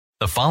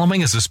The following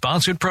is a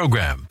sponsored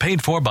program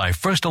paid for by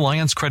First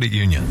Alliance Credit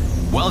Union.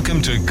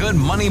 Welcome to Good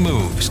Money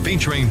Moves,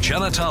 featuring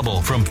Jenna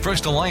Tobble from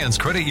First Alliance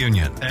Credit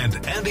Union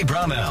and Andy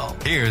Brownell.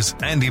 Here's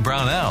Andy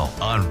Brownell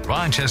on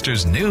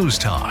Rochester's News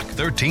Talk,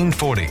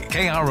 1340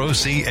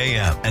 KROC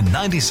AM and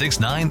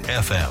 96.9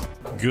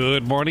 FM.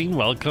 Good morning.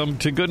 Welcome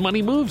to Good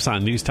Money Moves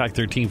on News Talk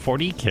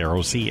 1340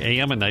 KROC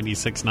AM and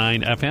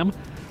 96.9 FM.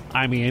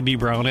 I'm Andy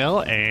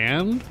Brownell,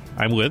 and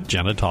I'm with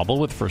Jenna Tobble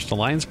with First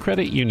Alliance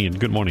Credit Union.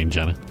 Good morning,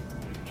 Jenna.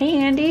 Hey,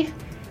 Andy.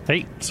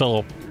 Hey,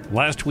 so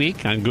last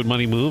week on Good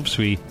Money Moves,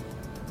 we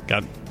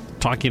got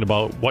talking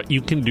about what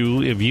you can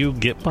do if you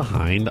get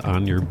behind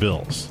on your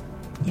bills.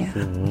 Yeah.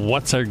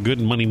 What's our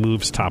Good Money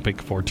Moves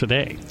topic for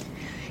today?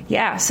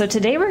 Yeah, so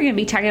today we're going to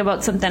be talking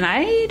about something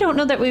I don't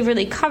know that we've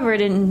really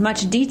covered in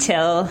much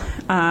detail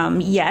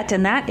yet,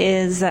 and that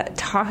is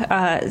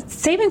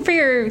saving for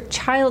your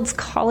child's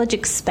college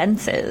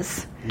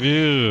expenses.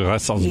 Ew,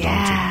 that sounds daunting.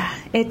 Yeah,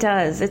 it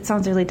does. It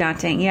sounds really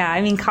daunting. Yeah,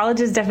 I mean,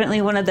 college is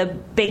definitely one of the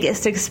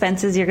biggest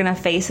expenses you're going to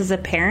face as a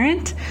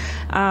parent.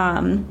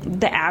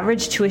 The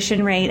average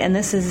tuition rate, and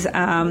this is,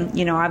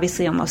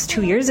 obviously almost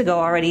 2 years ago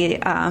already,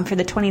 for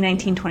the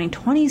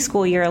 2019-2020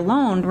 school year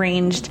alone,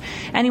 ranged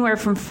anywhere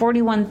from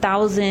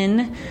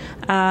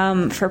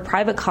 $41,000 for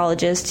private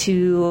colleges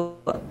to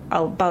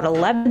about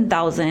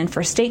 $11,000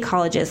 for state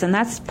colleges, and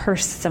that's per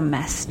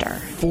semester.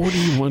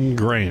 41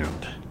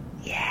 grand.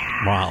 Yeah.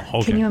 Wow.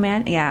 Okay. Can you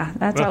imagine? Yeah,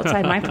 that's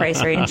outside my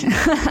price range.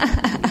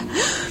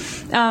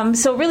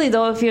 So really,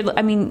 though,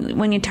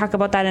 when you talk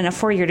about that in a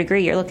 4-year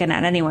degree, you're looking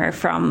at anywhere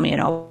from,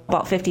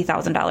 about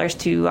 $50,000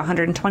 to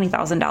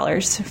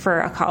 $120,000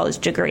 for a college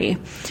degree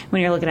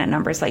when you're looking at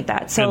numbers like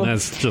that. So, and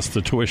that's just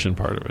the tuition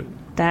part of it.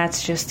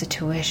 That's just the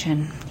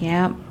tuition.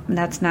 Yeah,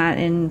 that's not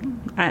in.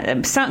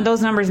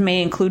 Those numbers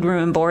may include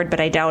room and board,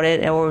 but I doubt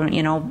it. Or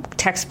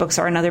textbooks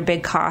are another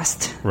big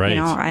cost. Right.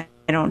 I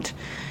don't.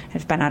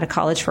 I've been out of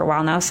college for a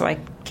while now, so I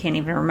can't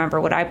even remember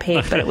what I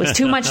paid, but it was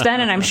too much then,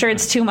 and I'm sure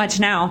it's too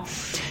much now.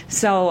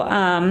 So,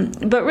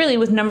 but really,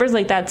 with numbers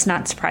like that, it's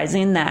not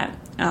surprising that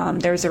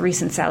there was a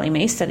recent Sallie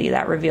Mae study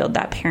that revealed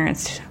that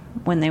parents,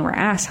 when they were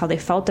asked how they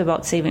felt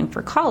about saving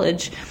for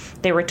college,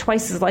 they were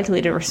twice as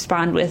likely to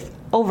respond with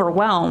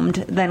overwhelmed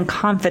than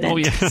confident. Oh,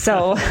 yeah.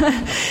 So,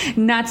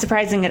 not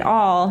surprising at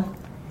all.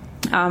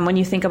 When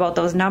you think about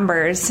those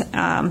numbers,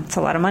 it's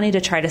a lot of money to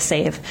try to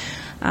save.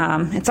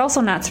 It's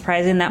also not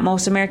surprising that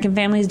most American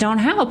families don't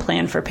have a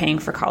plan for paying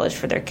for college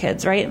for their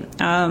kids, right?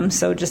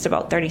 So just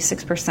about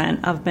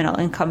 36% of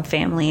middle-income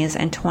families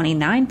and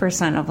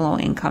 29% of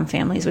low-income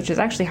families, which is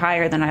actually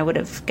higher than I would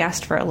have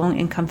guessed for a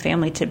low-income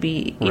family to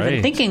be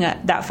even thinking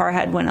that far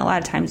ahead, when a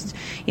lot of times,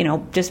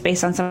 just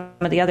based on some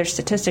of the other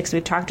statistics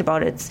we've talked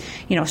about, it's,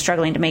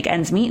 struggling to make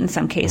ends meet in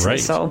some cases. Right.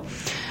 So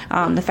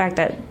the fact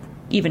that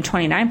even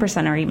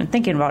 29% are even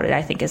thinking about it,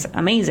 I think, is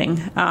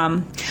amazing.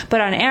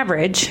 But on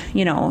average,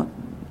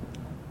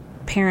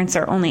 parents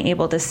are only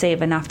able to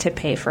save enough to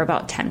pay for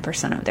about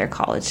 10% of their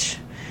college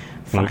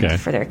fund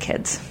for their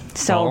kids.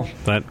 So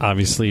that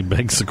obviously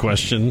begs the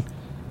question,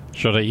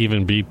 should I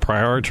even be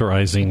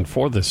prioritizing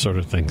for this sort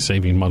of thing,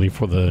 saving money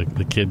for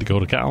the kid to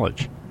go to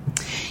college?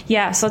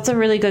 Yeah, so it's a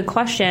really good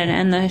question,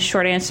 and the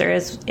short answer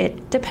is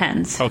it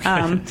depends.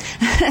 Okay.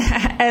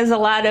 As a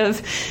lot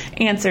of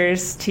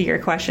answers to your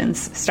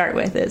questions start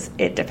with is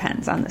it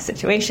depends on the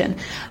situation.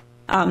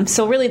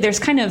 So really there's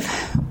kind of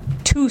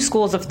two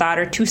schools of thought,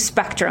 or two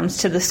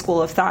spectrums to the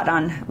school of thought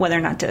on whether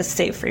or not to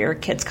save for your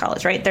kid's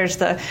college, right? There's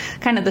the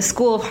kind of the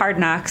school of hard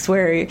knocks,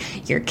 where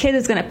your kid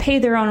is going to pay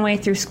their own way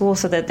through school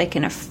so that they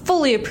can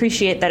fully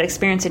appreciate that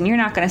experience, and you're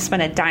not going to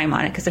spend a dime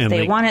on it, because if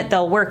they want it,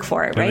 they'll work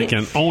for it, right? They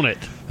can own it.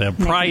 They have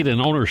pride and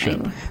ownership.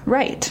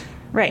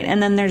 Right.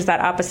 And then there's that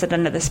opposite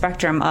end of the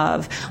spectrum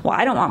of, well,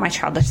 I don't want my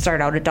child to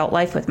start out adult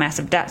life with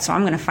massive debt, so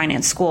I'm going to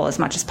finance school as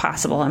much as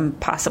possible, and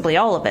possibly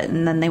all of it,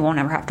 and then they won't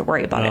ever have to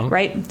worry about it,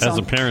 right? As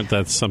a parent,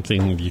 that's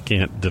something you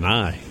can't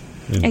deny.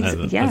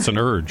 That's an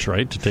urge,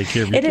 right, to take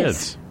care of your kids.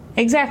 Is.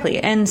 Exactly.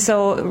 And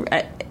so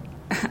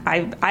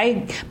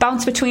I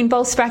bounce between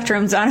both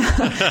spectrums on,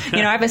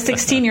 I have a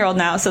 16-year-old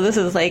now, so this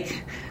is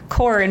like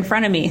core in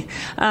front of me.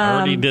 I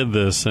already did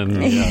this,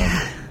 and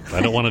I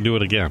don't want to do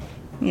it again.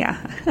 Yeah,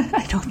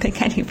 I don't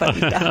think anybody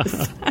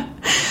does.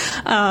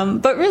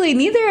 But really,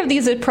 neither of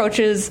these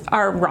approaches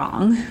are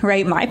wrong,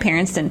 right? My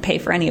parents didn't pay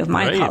for any of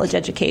my college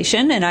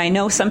education, and I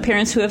know some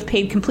parents who have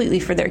paid completely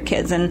for their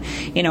kids, and,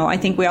 I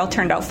think we all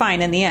turned out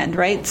fine in the end,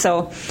 right?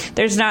 So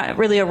there's not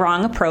really a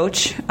wrong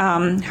approach.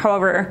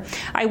 However,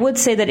 I would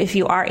say that if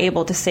you are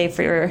able to save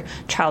for your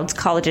child's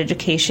college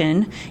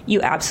education,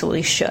 you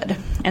absolutely should.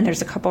 And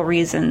there's a couple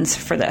reasons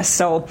for this.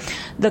 So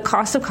the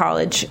cost of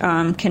college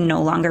can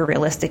no longer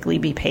realistically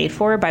be paid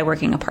for by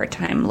working a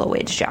part-time,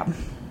 low-wage job.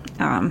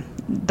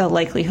 The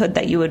likelihood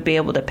that you would be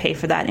able to pay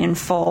for that in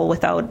full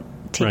without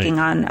taking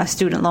on a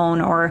student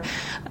loan or,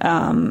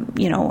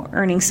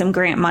 earning some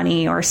grant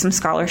money or some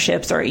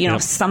scholarships or,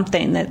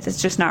 something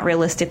that's just not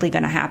realistically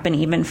going to happen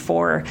even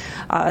for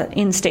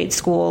in-state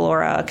school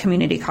or a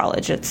community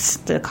college.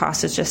 The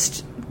cost is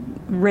just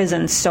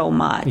risen so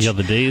much. Yeah,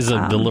 the days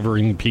of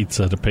delivering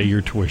pizza to pay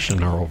your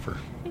tuition are over.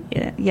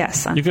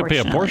 Yes, you can pay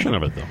a portion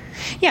of it, though.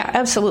 Yeah,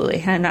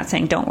 absolutely. I'm not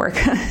saying don't work.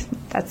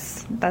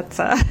 that's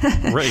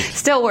right.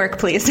 Still work,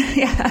 please.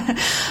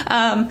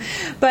 Yeah.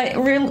 But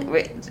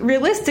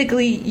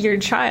realistically, your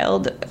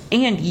child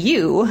and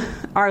you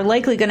are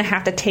likely going to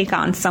have to take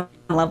on some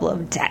level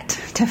of debt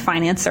to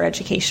finance their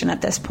education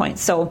at this point.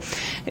 So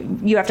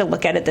you have to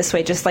look at it this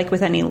way, just like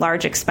with any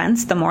large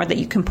expense, the more that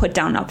you can put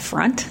down up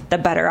front, the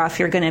better off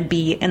you're going to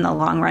be in the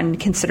long run.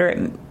 Consider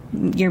it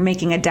you're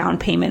making a down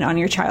payment on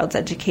your child's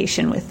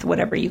education with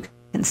whatever you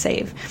can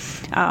save.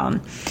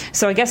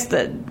 So I guess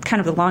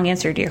the long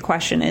answer to your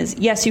question is,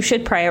 yes, you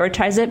should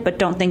prioritize it, but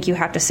don't think you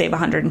have to save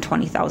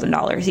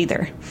 $120,000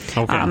 either.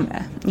 Okay.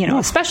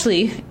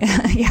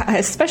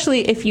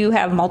 Especially if you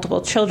have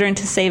multiple children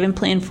to save and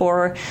plan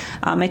for,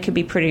 it could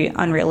be pretty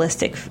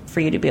unrealistic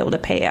for you to be able to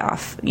pay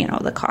off,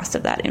 the cost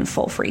of that in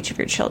full for each of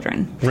your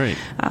children. Right.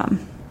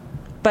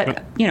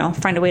 But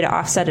find a way to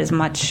offset as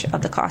much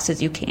of the cost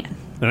as you can.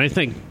 And I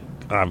think,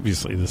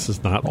 obviously, this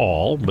is not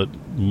all, but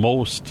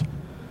most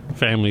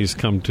families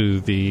come to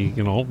the,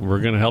 we're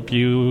going to help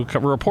you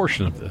cover a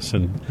portion of this,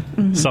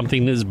 and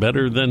something is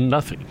better than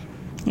nothing.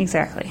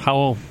 Exactly.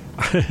 How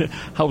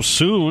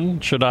soon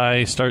should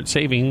I start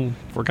saving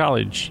for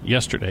college?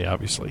 Yesterday,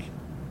 obviously.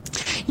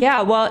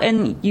 Yeah, well,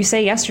 and you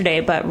say yesterday,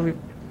 but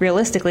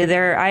realistically,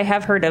 I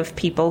have heard of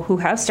people who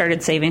have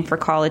started saving for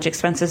college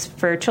expenses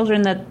for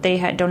children that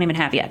they don't even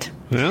have yet.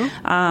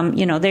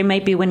 Yeah. They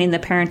might be winning the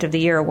Parent of the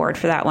Year award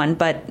for that one,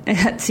 but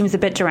it seems a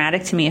bit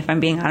dramatic to me, if I'm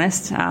being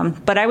honest.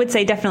 But I would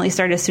say definitely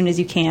start as soon as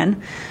you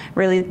can,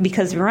 really,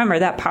 because remember,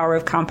 that power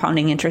of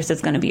compounding interest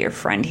is going to be your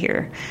friend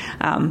here,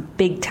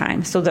 big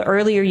time. So the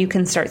earlier you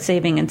can start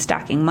saving and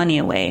stocking money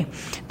away,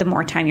 the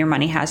more time your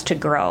money has to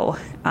grow,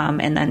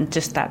 and then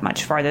just that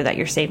much farther that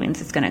your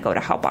savings is going to go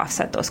to help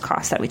offset those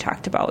costs that we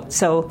talked about.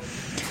 So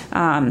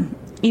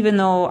even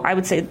though I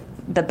would say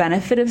the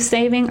benefit of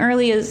saving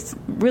early is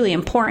really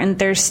important,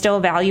 there's still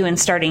value in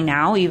starting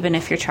now, even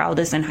if your child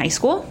is in high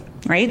school,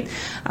 right?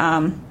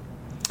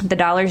 The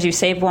dollars you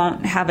save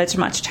won't have as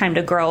much time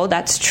to grow.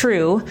 That's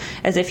true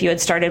as if you had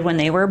started when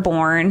they were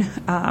born.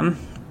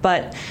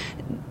 But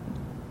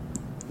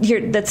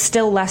that's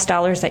still less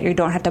dollars that you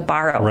don't have to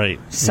borrow. Right.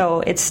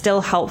 So it's still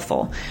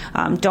helpful.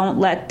 Don't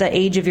let the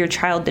age of your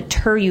child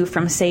deter you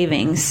from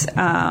savings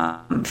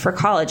for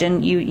college.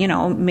 And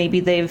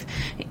maybe they've,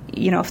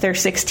 if they're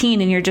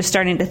 16 and you're just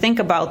starting to think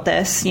about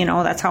this,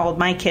 that's how old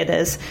my kid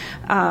is.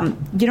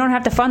 You don't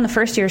have to fund the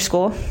first year of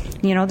school.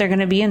 They're going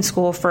to be in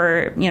school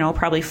for,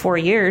 probably 4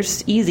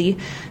 years, easy.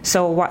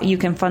 So you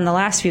can fund the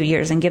last few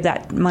years and give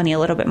that money a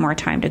little bit more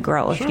time to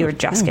grow if you're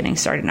just getting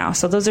started now.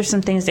 So those are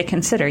some things to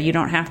consider. You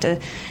don't have to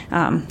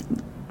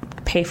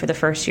pay for the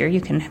first year.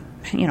 You can,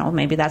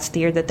 maybe that's the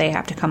year that they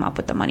have to come up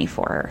with the money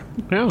for,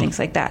 things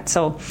like that.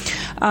 So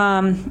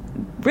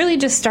really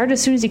just start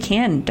as soon as you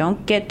can.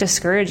 Don't get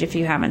discouraged if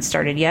you haven't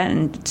started yet.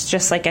 And it's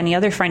just like any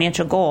other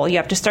financial goal. You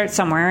have to start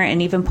somewhere,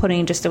 and even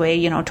putting just away,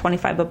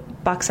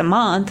 $25 a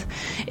month,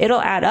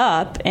 it'll add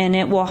up, and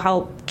it will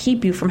help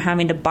keep you from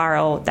having to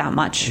borrow that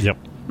much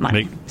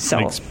money.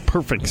 Makes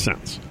perfect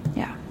sense.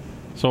 Yeah.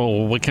 So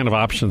what kind of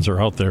options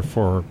are out there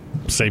for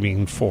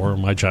saving for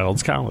my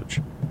child's college?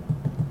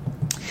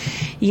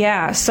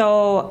 Yeah,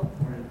 so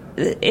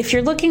if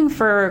you're looking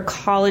for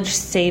college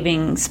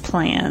savings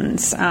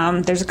plans,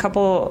 there's a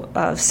couple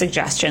of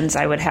suggestions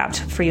I would have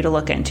for you to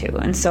look into.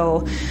 And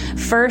so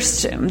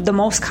first, the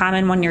most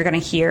common one you're going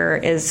to hear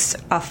is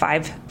a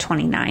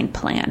 529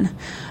 plan.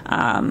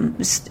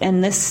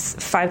 And this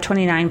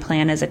 529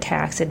 plan is a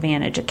tax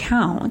advantage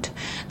account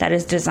that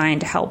is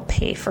designed to help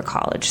pay for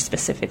college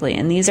specifically.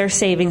 And these are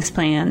savings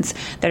plans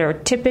that are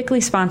typically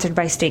sponsored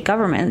by state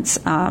governments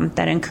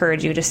that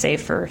encourage you to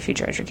save for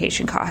future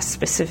education costs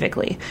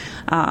specifically.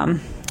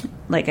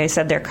 Like I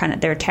said,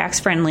 they're tax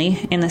friendly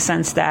in the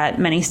sense that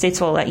many states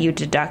will let you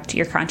deduct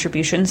your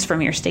contributions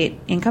from your state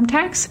income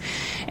tax,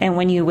 and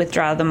when you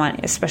withdraw the money,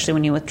 especially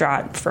when you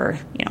withdraw it for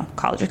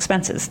college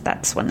expenses,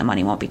 that's when the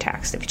money won't be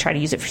taxed. If you try to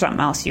use it for something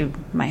else, you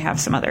might have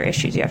some other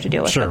issues you have to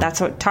deal with. Sure.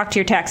 But talk to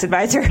your tax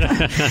advisor.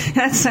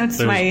 that's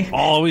There's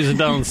always a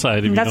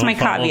downside. If that's you my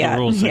don't follow caveat. The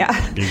rules.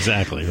 Yeah,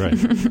 exactly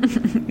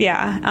right.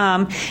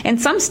 Yeah,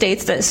 and some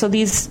states so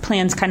these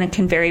plans kind of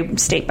can vary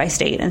state by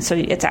state, and so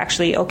it's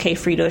actually okay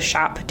for you to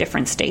shop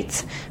different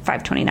states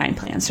 529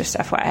 plans, just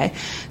FYI.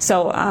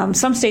 So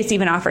some states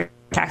even offer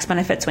tax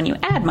benefits when you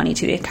add money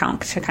to the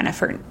account to kind of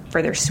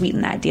further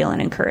sweeten that deal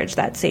and encourage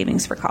that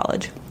savings for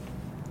college.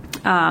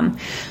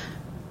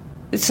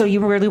 So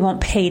you really won't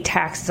pay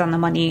taxes on the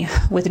money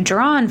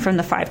withdrawn from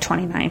the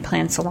 529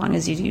 plan so long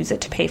as you use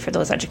it to pay for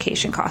those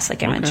education costs,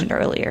 like I mentioned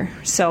earlier.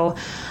 So,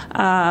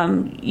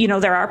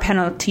 there are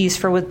penalties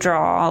for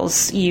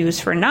withdrawals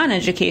used for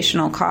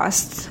non-educational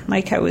costs,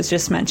 like I was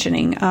just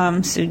mentioning.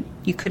 So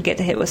you could get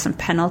hit with some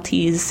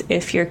penalties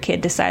if your kid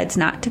decides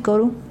not to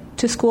go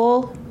to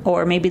school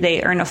or maybe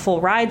they earn a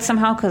full ride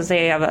somehow because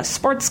they have a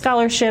sports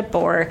scholarship,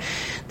 or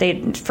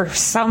they, for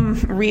some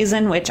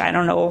reason, which I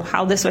don't know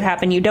how this would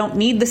happen, you don't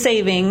need the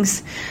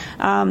savings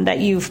that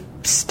you've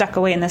stuck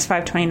away in this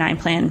 529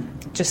 plan.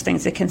 Just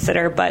things to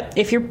consider. But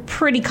if you're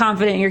pretty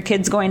confident your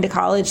kid's going to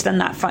college, then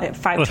that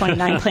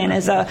 529 plan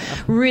is a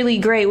really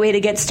great way to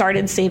get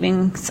started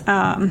savings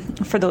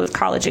for those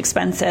college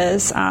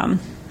expenses.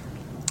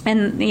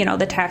 And,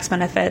 the tax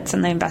benefits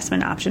and the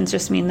investment options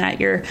just mean that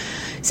your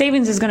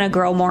savings is going to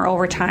grow more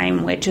over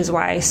time, which is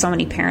why so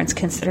many parents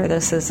consider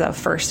this as a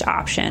first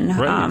option.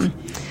 Right.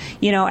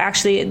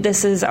 Actually,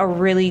 this is a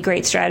really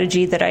great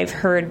strategy that I've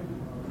heard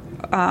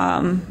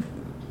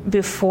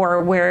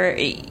before, where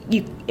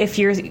if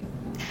you're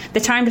the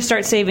time to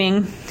start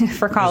saving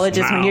for college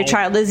is when your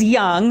child is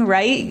young,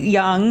 right?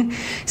 Young.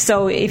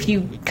 So if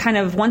you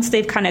once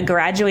they've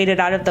graduated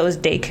out of those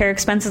daycare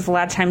expenses, a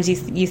lot of times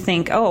you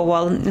think, oh,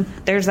 well,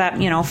 there's that,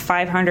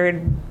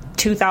 $500,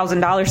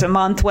 $2,000 a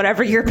month,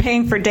 whatever you're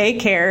paying for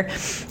daycare,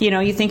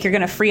 you think you're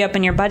going to free up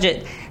in your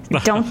budget.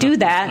 Don't do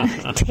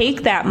that.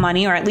 Take that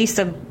money, or at least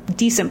a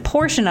decent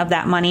portion of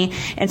that money,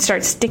 and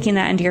start sticking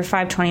that into your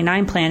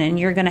 529 plan, and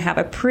you're going to have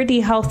a pretty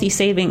healthy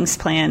savings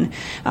plan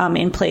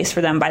in place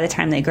for them by the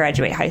time they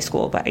graduate high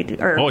school.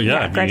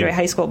 Graduate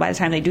high school by the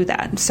time they do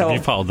that. So if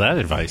you followed that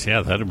advice,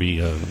 that'd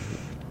be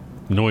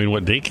knowing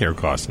what daycare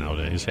costs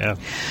nowadays.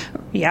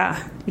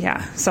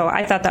 Yeah. So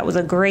I thought that was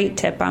a great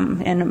tip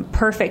and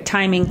perfect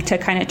timing to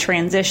kind of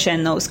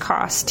transition those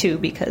costs too,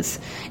 because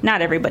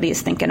not everybody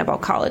is thinking about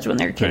college when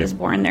their kid is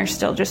born. They're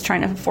still just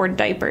trying to afford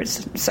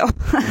diapers. So,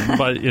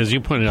 but as you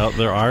pointed out,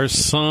 there are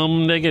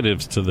some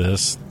negatives to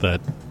this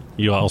that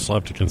you also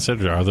have to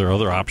consider. Are there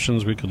other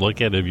options we could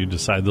look at if you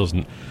decide those?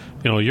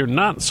 You're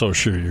not so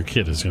sure your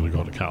kid is going to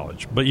go to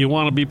college, but you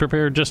want to be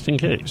prepared just in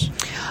case.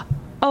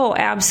 Oh,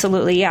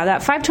 absolutely. Yeah, that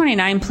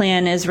 529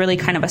 plan is really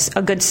kind of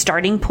a good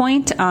starting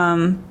point.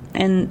 And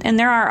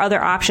there are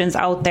other options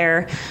out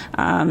there.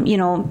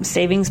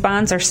 Savings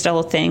bonds are still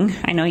a thing.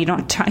 I know you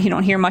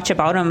don't hear much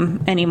about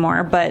them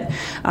anymore, but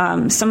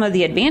some of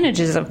the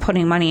advantages of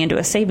putting money into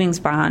a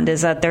savings bond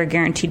is that they're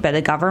guaranteed by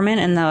the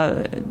government,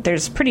 and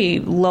there's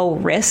pretty low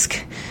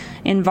risk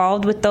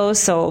involved with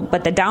those.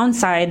 But the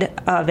downside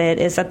of it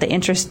is that the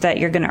interest that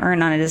you're going to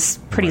earn on it is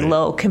pretty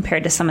low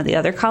compared to some of the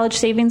other college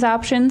savings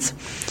options.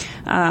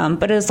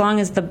 But as long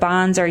as the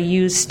bonds are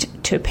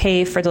used to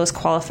pay for those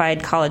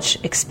qualified college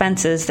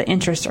expenses, the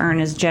interest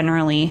earned is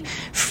generally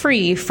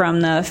free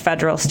from the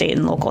federal, state,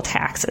 and local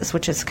taxes,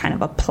 which is kind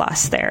of a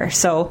plus there.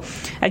 So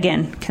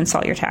again,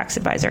 consult your tax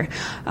advisor.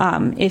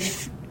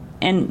 If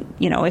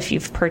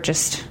you've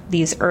purchased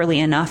these early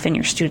enough in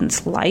your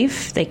student's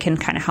life, they can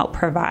kind of help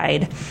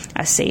provide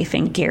a safe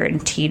and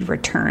guaranteed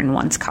return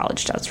once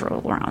college does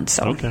roll around.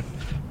 So, okay.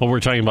 Well, we're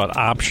talking about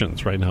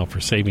options right now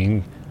for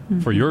saving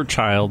for your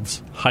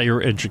child's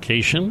higher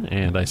education,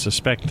 and I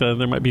suspect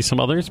there might be some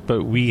others,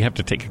 but we have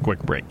to take a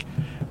quick break.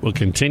 We'll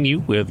continue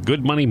with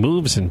Good Money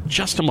Moves in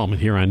just a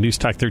moment here on News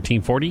Talk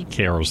 1340,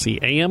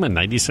 KROC AM and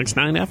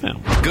 96.9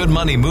 FM. Good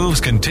Money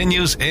Moves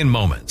continues in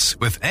moments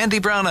with Andy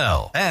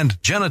Brownell and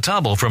Jenna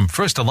Tobble from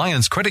First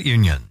Alliance Credit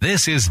Union.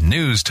 This is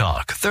News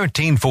Talk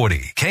 1340,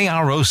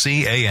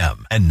 KROC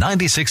AM and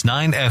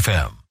 96.9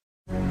 FM.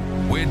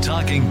 We're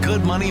talking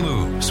Good Money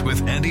Moves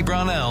with Andy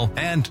Brownell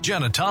and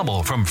Jenna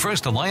Tobble from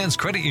First Alliance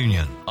Credit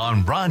Union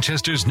on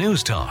Rochester's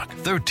News Talk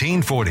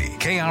 1340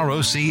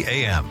 KROC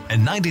AM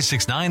and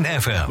 96.9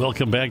 FM.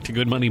 Welcome back to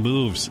Good Money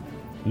Moves.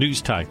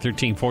 News Talk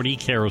 1340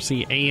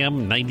 KROC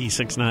AM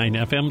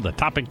 96.9 FM. The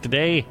topic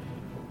today,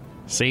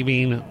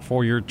 saving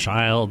for your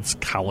child's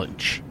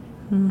college.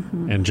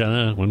 Mm-hmm. And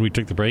Jenna, when we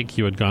took the break,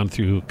 you had gone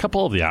through a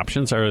couple of the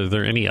options. Are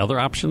there any other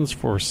options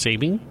for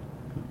saving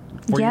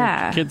for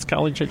your kids'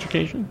 college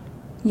education?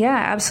 Yeah,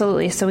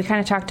 absolutely. So we kind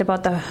of talked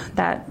about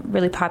that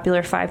really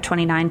popular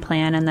 529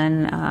 plan, and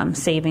then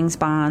savings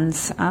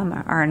bonds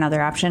are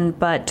another option.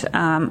 But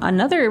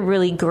another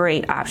really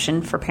great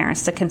option for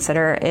parents to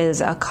consider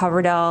is a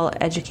Coverdell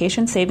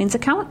Education Savings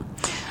Account.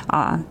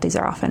 These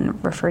are often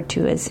referred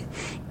to as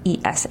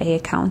ESA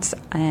accounts,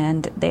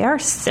 and they are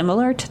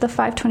similar to the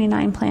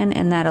 529 plan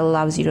in that it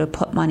allows you to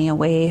put money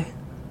away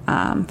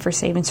for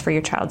savings for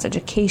your child's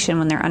education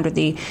when they're under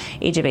the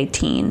age of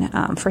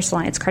 18. First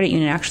Alliance Credit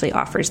Union actually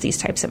offers these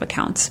types of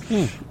accounts.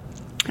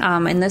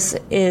 And this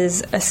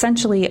is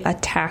essentially a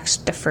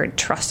tax-deferred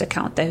trust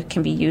account that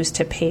can be used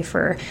to pay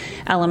for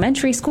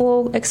elementary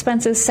school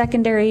expenses,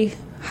 secondary,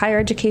 higher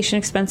education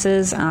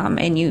expenses,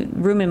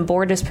 and room and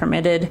board is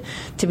permitted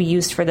to be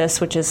used for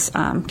this, which is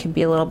can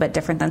be a little bit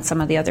different than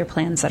some of the other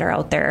plans that are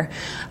out there.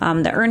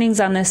 The earnings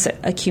on this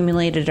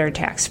accumulated are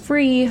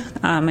tax-free,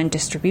 and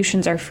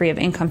distributions are free of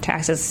income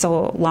taxes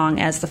so long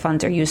as the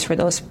funds are used for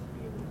those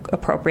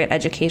appropriate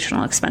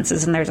educational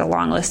expenses. And there's a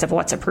long list of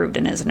what's approved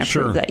and isn't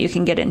approved that you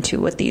can get into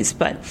with these.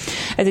 But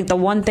I think the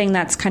one thing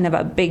that's kind of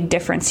a big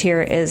difference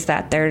here is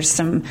that there's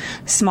some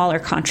smaller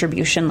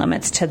contribution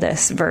limits to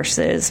this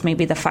versus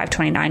maybe the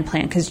 529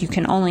 plan, because you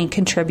can only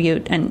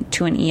contribute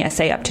to an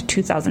ESA up to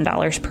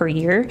 $2,000 per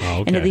year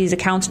into these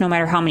accounts, no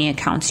matter how many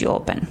accounts you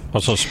open.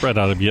 Also spread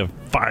out, if you have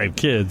 5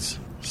 kids,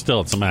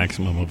 still it's a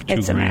maximum of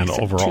 $2,000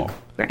 overall.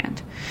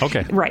 $2,000.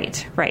 Okay.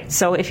 Right.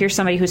 So if you're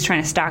somebody who's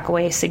trying to stock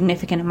away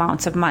significant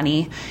amounts of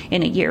money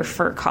in a year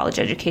for college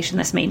education,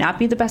 this may not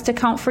be the best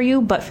account for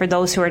you. But for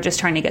those who are just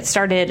trying to get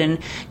started and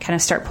kind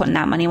of start putting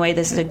that money away,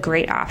 this is a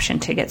great option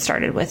to get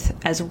started with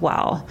as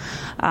well.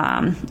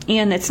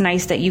 And it's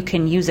nice that you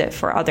can use it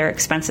for other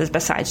expenses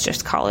besides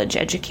just college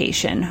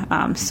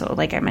education. So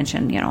like I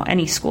mentioned,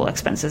 any school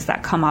expenses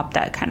that come up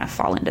that kind of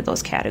fall into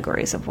those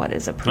categories of what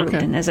is approved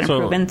and isn't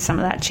approved. And some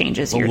of that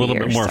changes year to year. A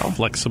little bit more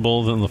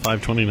flexible than the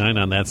 529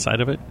 on that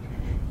side of it?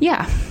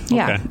 Yeah.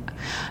 Okay.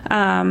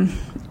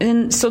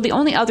 And so the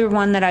only other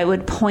one that I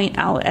would point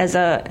out as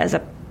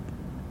a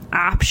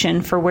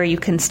option for where you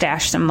can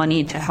stash some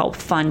money to help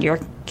fund your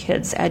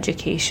kids'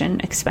 education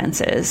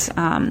expenses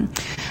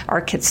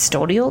are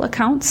custodial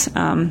accounts.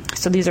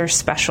 So these are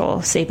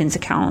special savings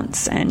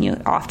accounts, and you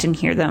often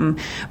hear them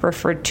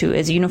referred to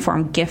as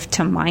Uniform Gift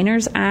to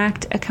Minors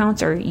Act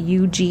accounts, or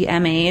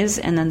UGMAs.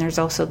 And then there's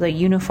also the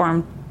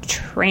Uniform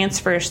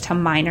Transfers to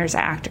Minors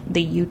Act,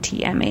 the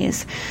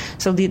UTMAs.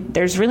 So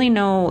there's really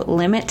no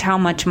limit to how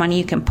much money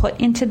you can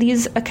put into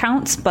these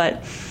accounts,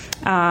 but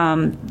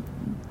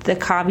the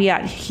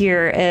caveat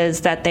here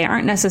is that they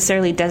aren't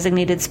necessarily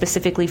designated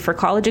specifically for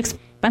college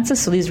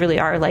expenses. So these really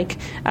are like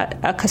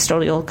a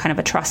custodial kind of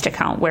a trust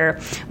account where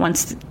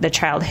once the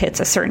child hits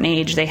a certain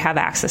age, they have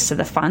access to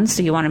the funds.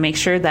 So you want to make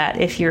sure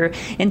that if you're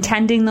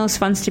intending those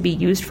funds to be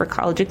used for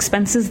college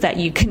expenses, that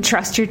you can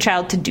trust your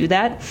child to do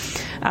that,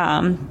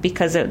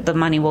 because the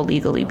money will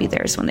legally be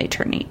theirs when they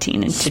turn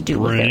 18 and to do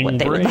with it what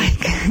they would like.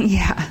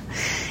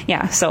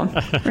 Yeah. So,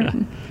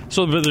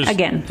 but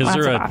again, lots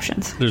of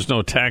options. There's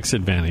no tax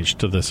advantage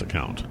to this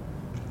account?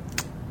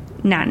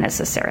 Not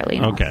necessarily,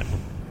 no. Okay.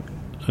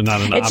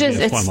 Not an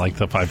obvious one like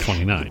the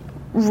 529.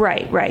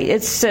 Right.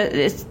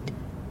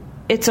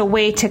 It's a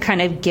way to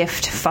kind of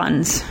gift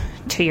funds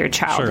to your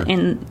child. Sure.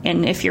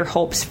 And if your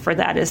hopes for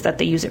that is that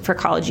they use it for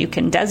college, you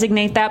can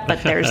designate that,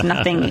 but there's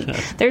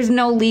there's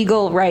no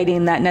legal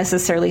writing that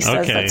necessarily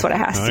says that's what it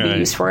has to be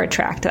used for or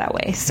tracked that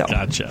way. So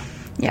Gotcha.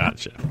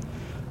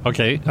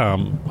 Okay.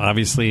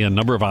 Obviously, a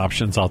number of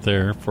options out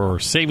there for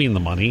saving the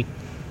money.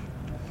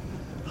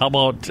 How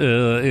about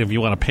if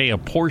you want to pay a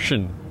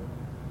portion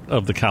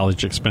of the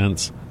college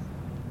expense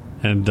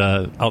and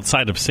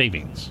outside of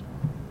savings?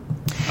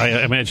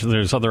 I imagine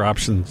there's other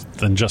options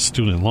than just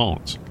student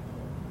loans.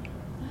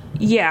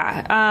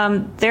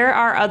 Yeah, there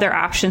are other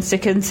options to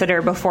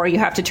consider before you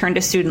have to turn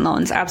to student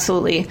loans.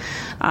 Absolutely,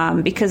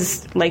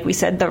 because, like we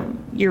said,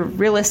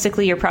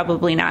 you're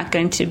probably not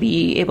going to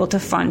be able to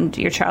fund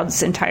your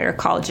child's entire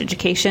college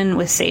education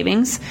with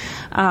savings.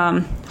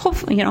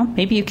 Hopefully,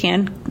 maybe you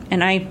can,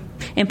 and I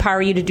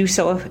empower you to do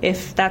so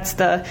if that's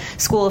the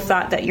school of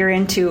thought that you're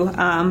into.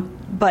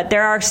 But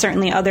there are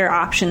certainly other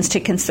options to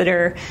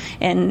consider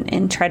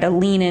and try to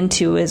lean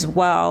into as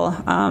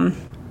well.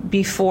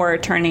 Before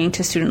turning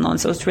to student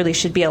loans. So it really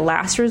should be a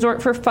last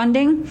resort for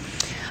funding.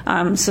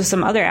 So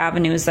some other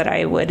avenues that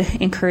I would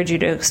encourage you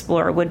to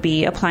explore would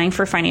be applying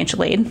for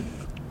financial aid.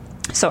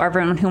 So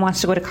everyone who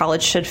wants to go to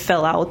college should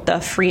fill out the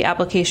free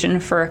application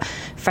for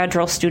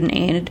federal student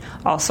aid,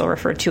 also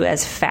referred to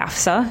as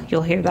FAFSA.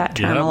 You'll hear that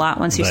term a lot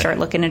once you start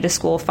looking into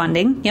school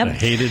funding. Yep. I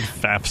hated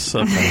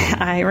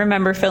FAFSA. I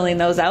remember filling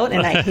those out,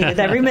 and I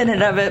hated every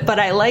minute of it, but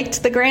I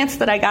liked the grants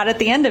that I got at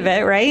the end of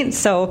it, right?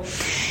 So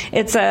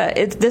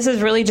this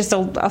is really just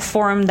a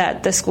forum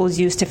that the schools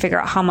use to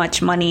figure out how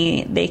much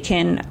money they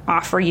can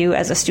offer you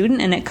as a student,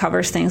 and it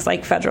covers things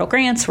like federal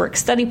grants,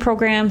 work-study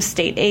programs,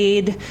 state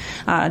aid,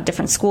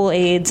 different school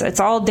aids. It's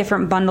all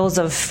different bundles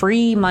of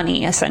free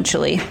money,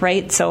 essentially,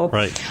 right?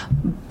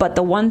 But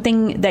the one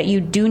thing that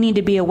you do need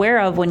to be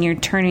aware of when you're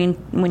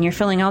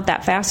filling out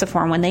that FAFSA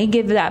form, when they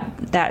give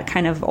that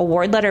kind of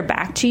award letter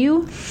back to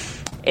you,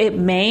 it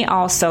may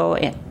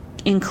also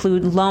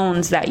include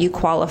loans that you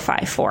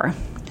qualify for.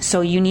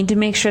 So you need to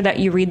make sure that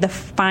you read the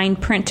fine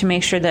print to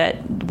make sure that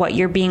what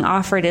you're being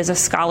offered is a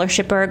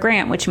scholarship or a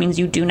grant, which means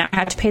you do not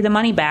have to pay the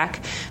money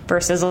back,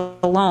 versus a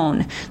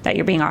loan that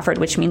you're being offered,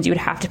 which means you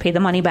would have to pay the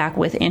money back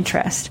with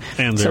interest.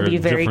 And so be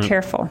very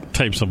careful.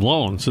 Types of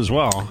loans as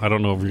well. I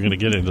don't know if you're going to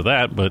get into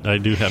that, but I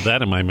do have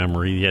that in my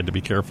memory. You had to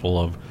be careful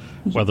of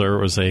whether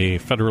it was a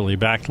federally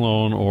backed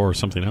loan or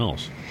something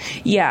else.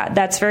 Yeah,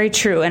 that's very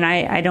true. And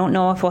I don't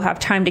know if we'll have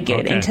time to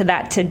get into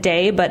that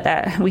today, but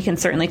that we can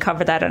certainly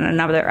cover that in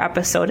another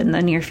episode in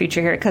the near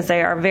future here, because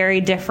they are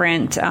very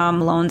different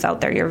loans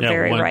out there. You're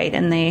very right.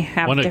 And they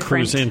have one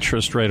accrues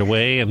interest right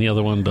away, and the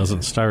other one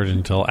doesn't start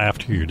until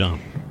after you're done.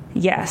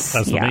 Yes.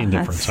 That's the main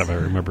difference, if I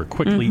remember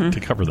quickly to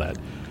cover that.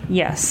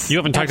 Yes. You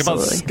haven't talked about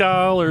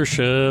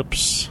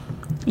scholarships.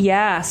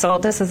 Yeah, so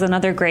this is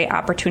another great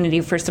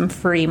opportunity for some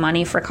free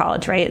money for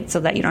college, right?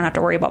 So that you don't have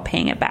to worry about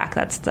paying it back.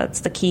 That's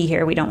the key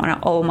here. We don't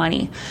want to owe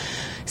money.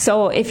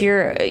 So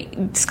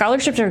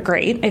scholarships are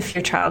great if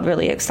your child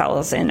really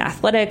excels in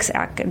athletics,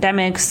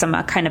 academics, some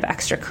kind of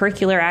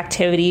extracurricular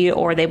activity,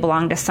 or they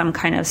belong to some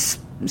kind of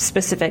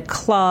specific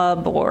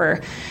club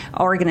or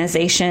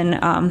organization.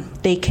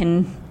 They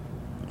can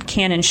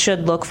and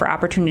should look for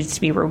opportunities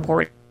to be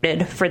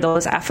rewarded for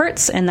those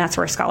efforts, and that's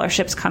where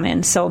scholarships come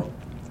in. So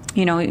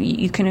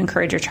you can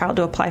encourage your child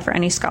to apply for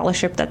any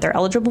scholarship that they're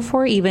eligible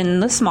for. Even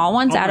the small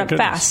ones add up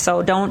fast.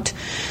 So don't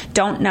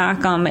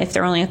knock them if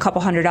they're only a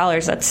couple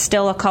 $100. That's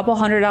still a couple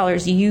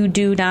 $100 you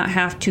do not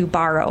have to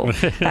borrow.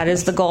 That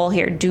is the goal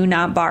here. Do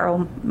not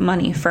borrow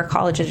money for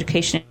college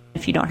education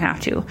if you don't have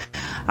to.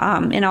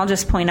 And I'll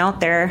just point out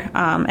there,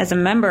 as a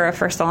member of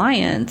First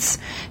Alliance,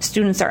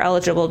 students are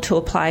eligible to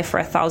apply for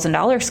a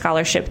 $1,000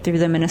 scholarship through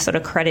the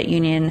Minnesota Credit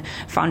Union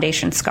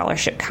Foundation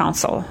Scholarship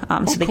Council.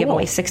 So they give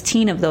away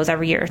 16 of those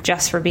every year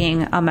just for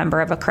being a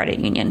member of a credit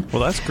union.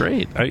 Well, that's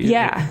great.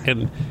 Yeah.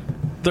 And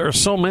there are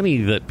so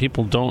many that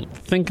people don't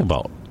think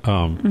about.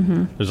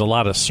 There's a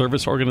lot of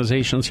service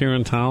organizations here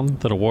in town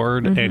that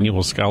award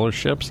annual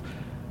scholarships.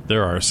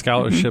 There are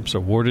scholarships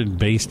awarded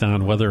based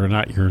on whether or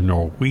not you're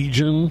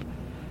Norwegian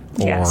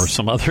or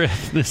some other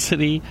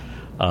ethnicity.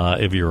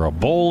 If you're a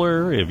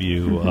bowler, if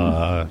you,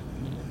 all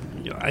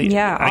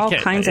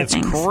kinds of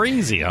things. It's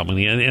crazy how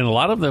many, and a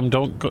lot of them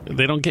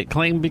don't get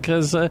claimed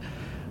because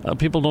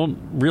people don't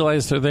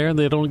realize they're there and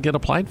they don't get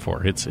applied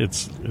for.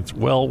 It's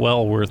well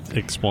worth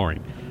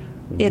exploring.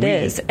 It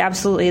is,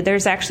 absolutely.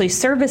 There's actually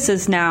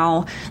services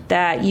now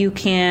that you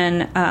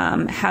can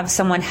have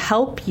someone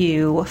help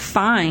you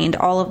find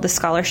all of the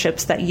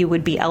scholarships that you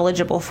would be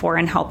eligible for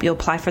and help you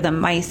apply for them.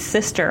 My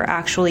sister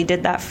actually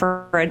did that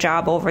for a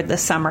job over the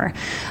summer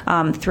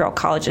throughout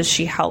colleges.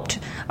 She helped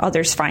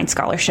others find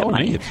scholarship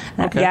money.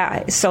 Okay.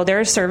 Yeah, so there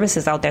are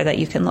services out there that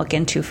you can look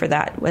into for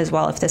that as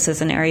well if this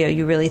is an area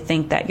you really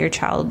think that your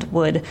child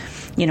would,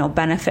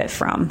 benefit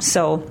from.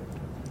 So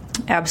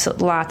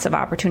absolutely, lots of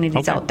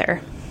opportunities out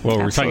there. Well,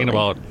 we were talking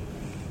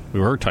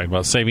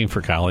about saving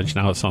for college.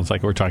 Now it sounds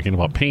like we're talking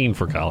about paying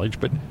for college,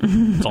 but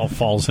it all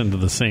falls into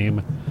the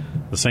same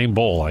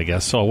bowl, I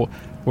guess. So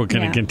we're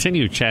going to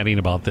continue chatting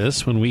about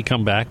this when we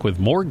come back with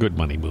more Good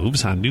Money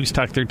Moves on News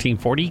Talk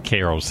 1340,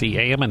 KROC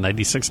AM and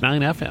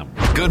 96.9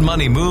 FM. Good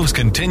Money Moves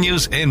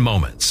continues in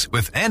moments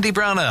with Andy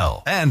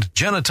Brownell and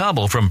Jenna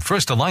Tobble from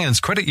First Alliance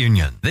Credit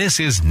Union. This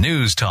is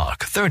News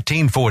Talk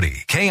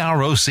 1340,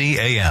 KROC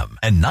AM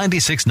and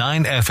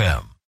 96.9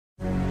 FM.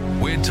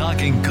 We're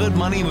talking Good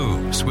Money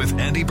Moves with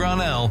Andy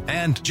Brownell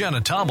and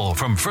Jenna Tobble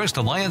from First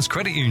Alliance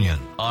Credit Union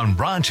on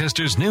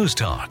Rochester's News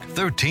Talk,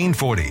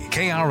 1340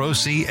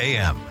 KROC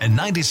AM and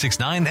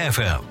 96.9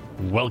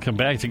 FM. Welcome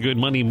back to Good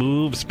Money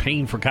Moves,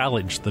 paying for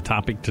college. The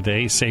topic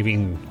today,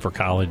 saving for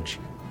college,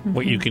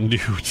 what you can do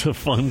to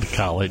fund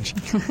college,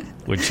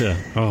 which,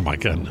 oh my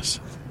goodness.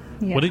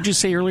 Yeah. What did you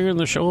say earlier in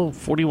the show?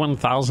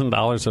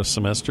 $41,000 a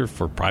semester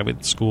for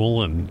private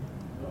school and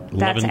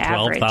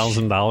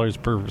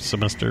 $12,000 per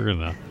semester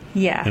in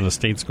a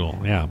state school.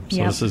 Yeah.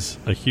 So this is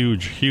a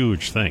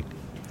huge thing.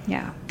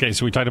 Yeah. Okay,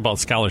 so we talked about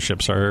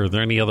scholarships. Are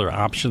there any other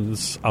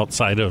options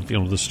outside of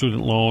the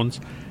student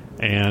loans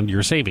and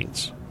your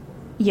savings?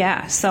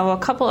 Yeah, so a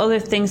couple other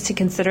things to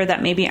consider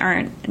that maybe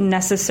aren't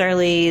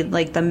necessarily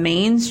like the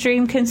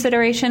mainstream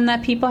consideration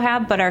that people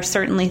have, but are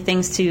certainly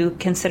things to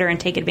consider and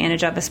take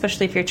advantage of,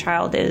 especially if your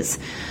child is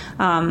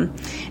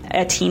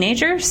a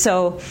teenager.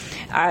 So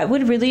I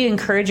would really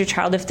encourage your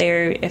child, if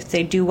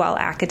they do well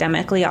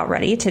academically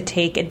already, to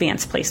take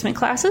advanced placement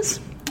classes.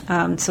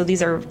 So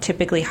these are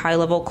typically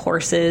high-level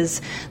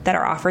courses that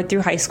are offered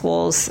through high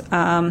schools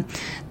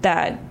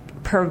that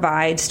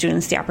provide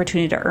students the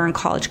opportunity to earn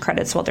college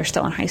credits while they're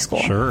still in high school.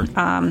 Sure.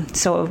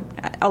 So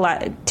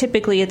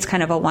typically it's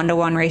kind of a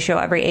 1-to-1 ratio.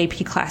 Every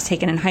AP class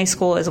taken in high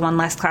school is one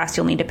less class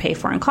you'll need to pay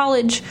for in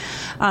college.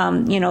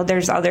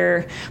 There's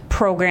other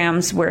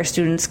programs where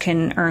students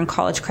can earn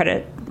college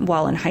credit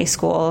while in high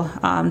school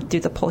through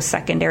the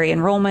post-secondary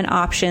enrollment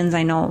options.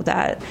 I know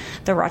that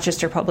the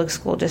Rochester Public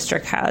School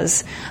District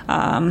has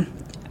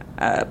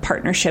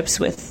partnerships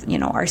with,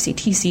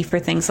 RCTC for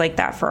things like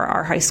that for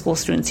our high school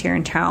students here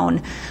in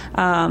town.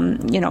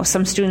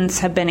 Some students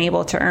have been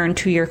able to earn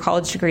 2-year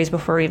college degrees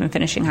before even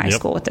finishing high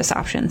school with this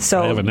option.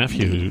 So I have a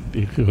nephew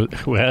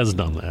who has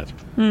done that.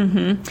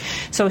 Mm-hmm.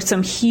 So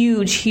some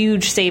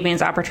huge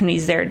savings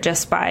opportunities there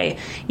just by,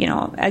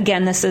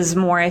 again, this is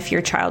more if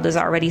your child is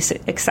already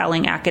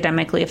excelling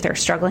academically. If they're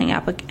struggling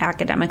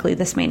academically,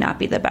 this may not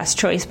be the best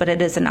choice, but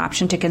it is an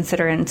option to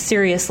consider and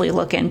seriously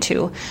look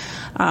into.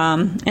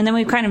 And then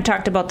we've kind of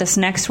talked about this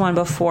next one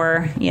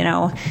before,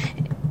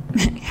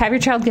 have your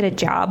child get a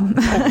job.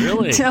 Oh,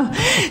 really?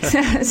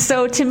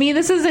 So to me,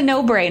 this is a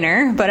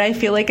no-brainer, but I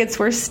feel like it's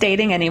worth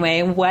stating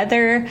anyway.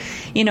 Whether,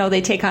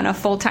 they take on a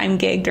full-time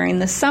gig during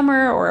the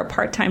summer or a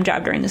part-time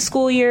job during the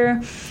school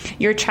year,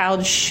 your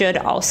child should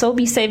also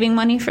be saving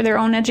money for their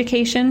own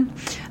education.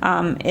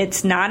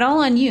 It's not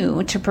all on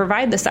you to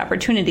provide this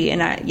opportunity.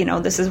 And,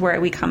 this is where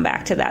we come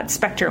back to that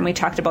spectrum we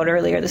talked about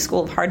earlier, the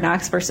school of hard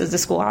knocks versus the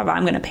school of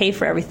I'm going to pay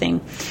for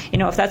everything.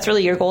 If that's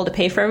really your goal to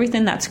pay for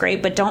everything, that's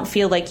great, but don't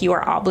feel like you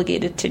are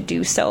obligated to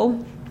do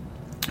so.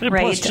 And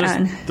right?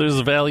 Plus there's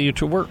value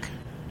to work.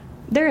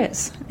 There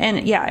is.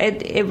 And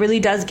it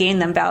really does gain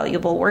them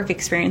valuable work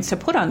experience to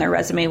put on their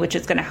resume, which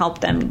is going to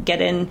help them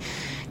get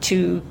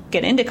into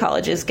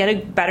colleges, get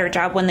a better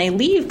job when they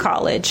leave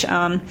college.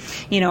 And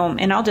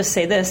I'll just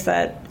say this,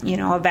 that,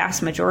 a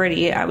vast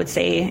majority, I would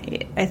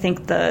say, I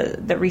think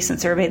the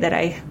recent survey that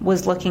I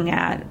was looking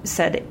at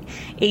said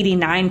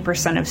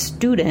 89% of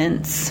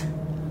students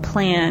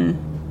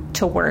plan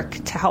to work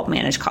to help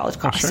manage college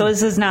costs. Sure. So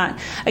this is not,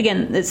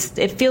 again,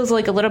 it feels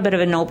like a little bit of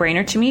a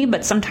no-brainer to me,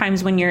 but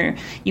sometimes when you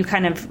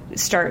kind of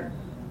start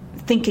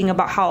thinking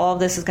about how all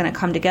this is going to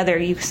come together,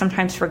 you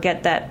sometimes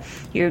forget that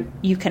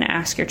you can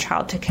ask your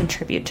child to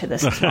contribute to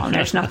this as well, and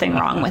there's nothing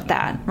wrong with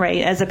that,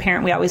 right? As a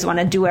parent, we always want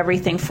to do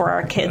everything for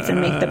our kids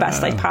and make the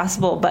best life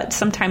possible, but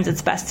sometimes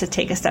it's best to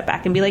take a step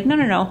back and be like,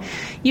 no,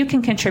 you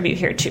can contribute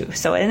here too.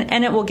 So,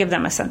 and it will give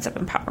them a sense of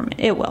empowerment.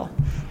 It will.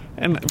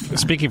 And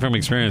speaking from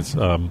experience,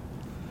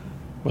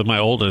 with my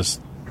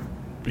oldest,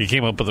 he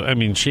came up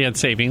with, she had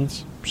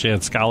savings, she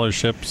had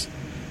scholarships,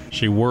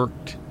 she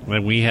worked,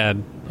 and we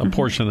had a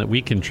portion that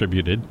we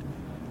contributed,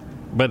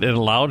 but it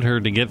allowed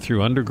her to get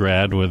through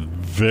undergrad with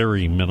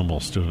very minimal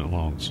student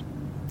loans.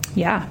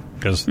 Yeah.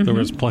 Because there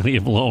was plenty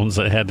of loans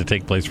that had to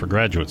take place for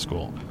graduate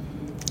school.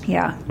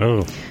 Yeah.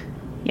 Oh.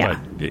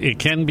 Yeah. But it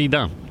can be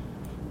done.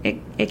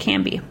 It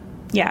can be.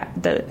 Yeah.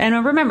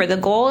 And remember, the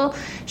goal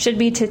should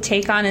be to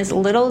take on as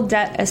little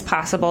debt as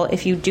possible.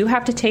 If you do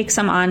have to take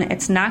some on,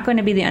 it's not going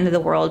to be the end of the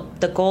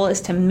world. The goal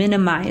is to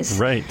minimize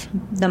the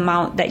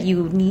amount that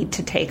you need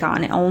to take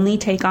on. Only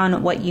take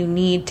on what you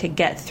need to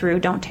get through.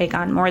 Don't take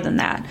on more than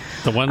that.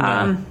 The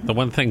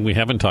one thing we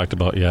haven't talked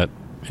about yet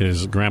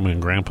is grandma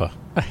and grandpa.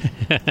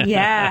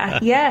 Yeah.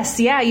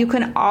 You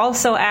can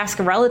also ask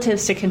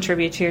relatives to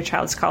contribute to your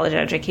child's college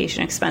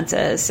education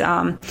expenses.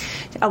 A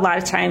lot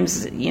of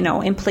times,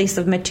 in place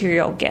of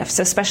material gifts,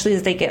 especially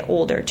as they get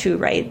older too,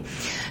 right?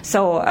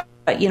 So,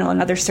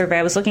 another survey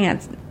I was looking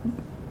at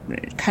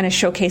kind of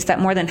showcased that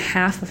more than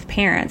half of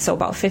parents, so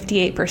about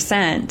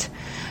 58%,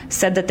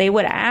 said that they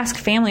would ask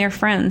family or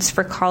friends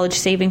for college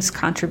savings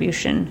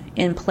contribution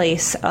in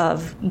place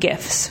of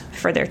gifts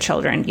for their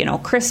children.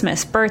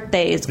 Christmas,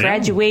 birthdays,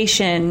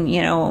 graduation,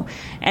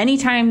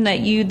 anytime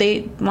that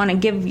they want to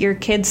give your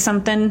kids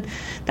something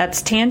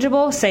that's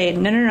tangible, say,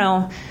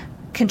 no,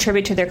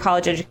 contribute to their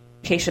college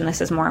education. This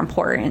is more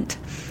important.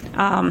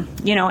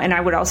 And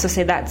I would also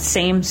say that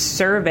same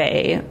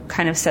survey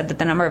kind of said that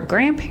the number of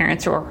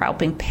grandparents who are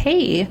helping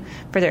pay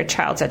for their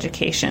child's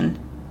education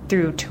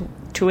through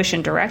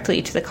tuition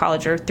directly to the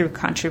college or through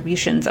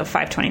contributions of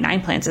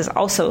 529 plans is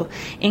also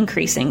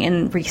increasing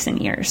in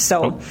recent years.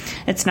 So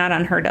it's not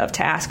unheard of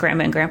to ask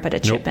grandma and grandpa to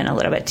chip in a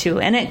little bit too.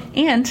 And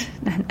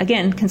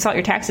again, consult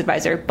your tax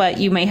advisor, but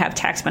you may have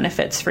tax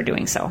benefits for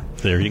doing so.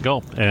 There you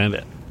go.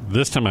 And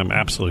this time I'm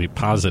absolutely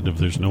positive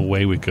there's no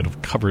way we could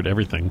have covered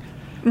everything.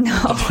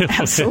 No,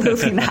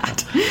 absolutely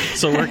not.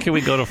 So where can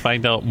we go to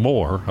find out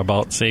more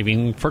about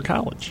saving for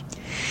college?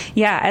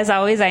 Yeah, as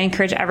always, I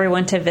encourage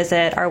everyone to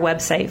visit our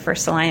website,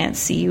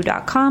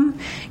 firstalliancecu.com.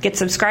 Get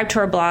subscribed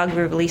to our blog.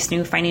 We release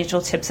new financial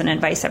tips and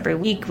advice every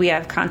week. We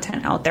have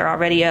content out there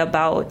already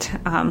about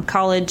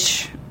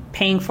college,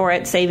 paying for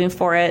it, saving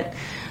for it,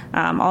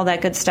 all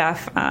that good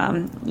stuff.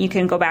 You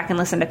can go back and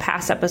listen to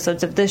past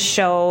episodes of this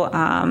show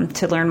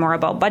to learn more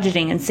about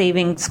budgeting and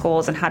savings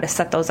goals and how to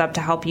set those up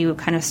to help you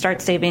kind of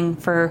start saving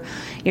for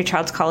your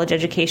child's college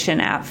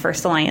education at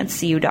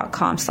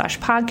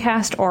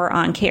firstalliancecu.com/podcast or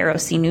on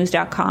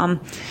krocnews.com.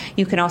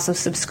 You can also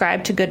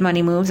subscribe to Good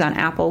Money Moves on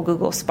Apple,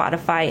 Google,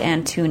 Spotify,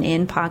 and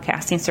TuneIn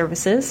podcasting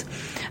services.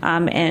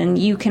 And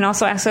you can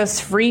also access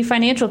free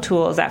financial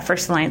tools at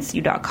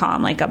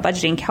firstalliancecu.com, like a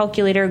budgeting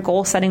calculator,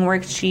 goal-setting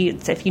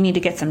worksheets, if you need to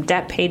get some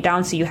debt paid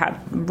down so you have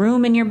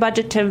room in your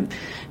budget to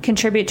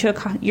contribute to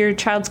your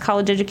child's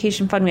college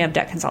education fund. We have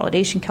debt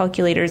consolidation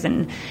calculators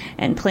and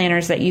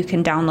planners that you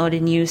can download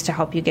and use to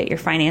help you get your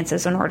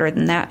finances in order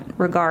in that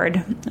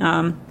regard.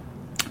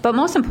 But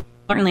most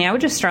importantly, I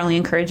would just strongly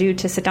encourage you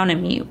to sit down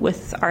and meet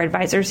with our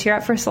advisors here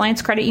at First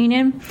Alliance Credit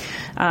Union.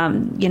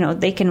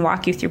 They can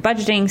walk you through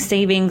budgeting,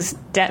 savings,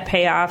 debt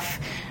payoff,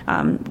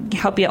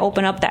 help you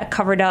open up that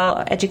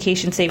Coverdell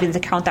education savings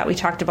account that we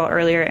talked about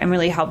earlier, and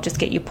really help just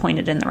get you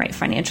pointed in the right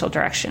financial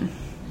direction.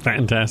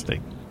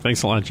 Fantastic.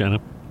 Thanks a lot, Jenna.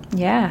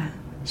 Yeah.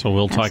 So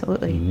we'll talk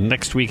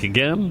next week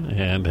again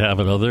and have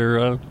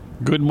another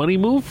good money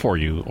move for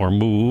you, or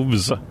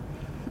moves,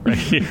 right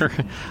here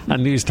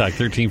on News Talk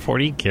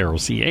 1340,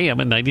 KROC AM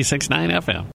and 96.9 FM.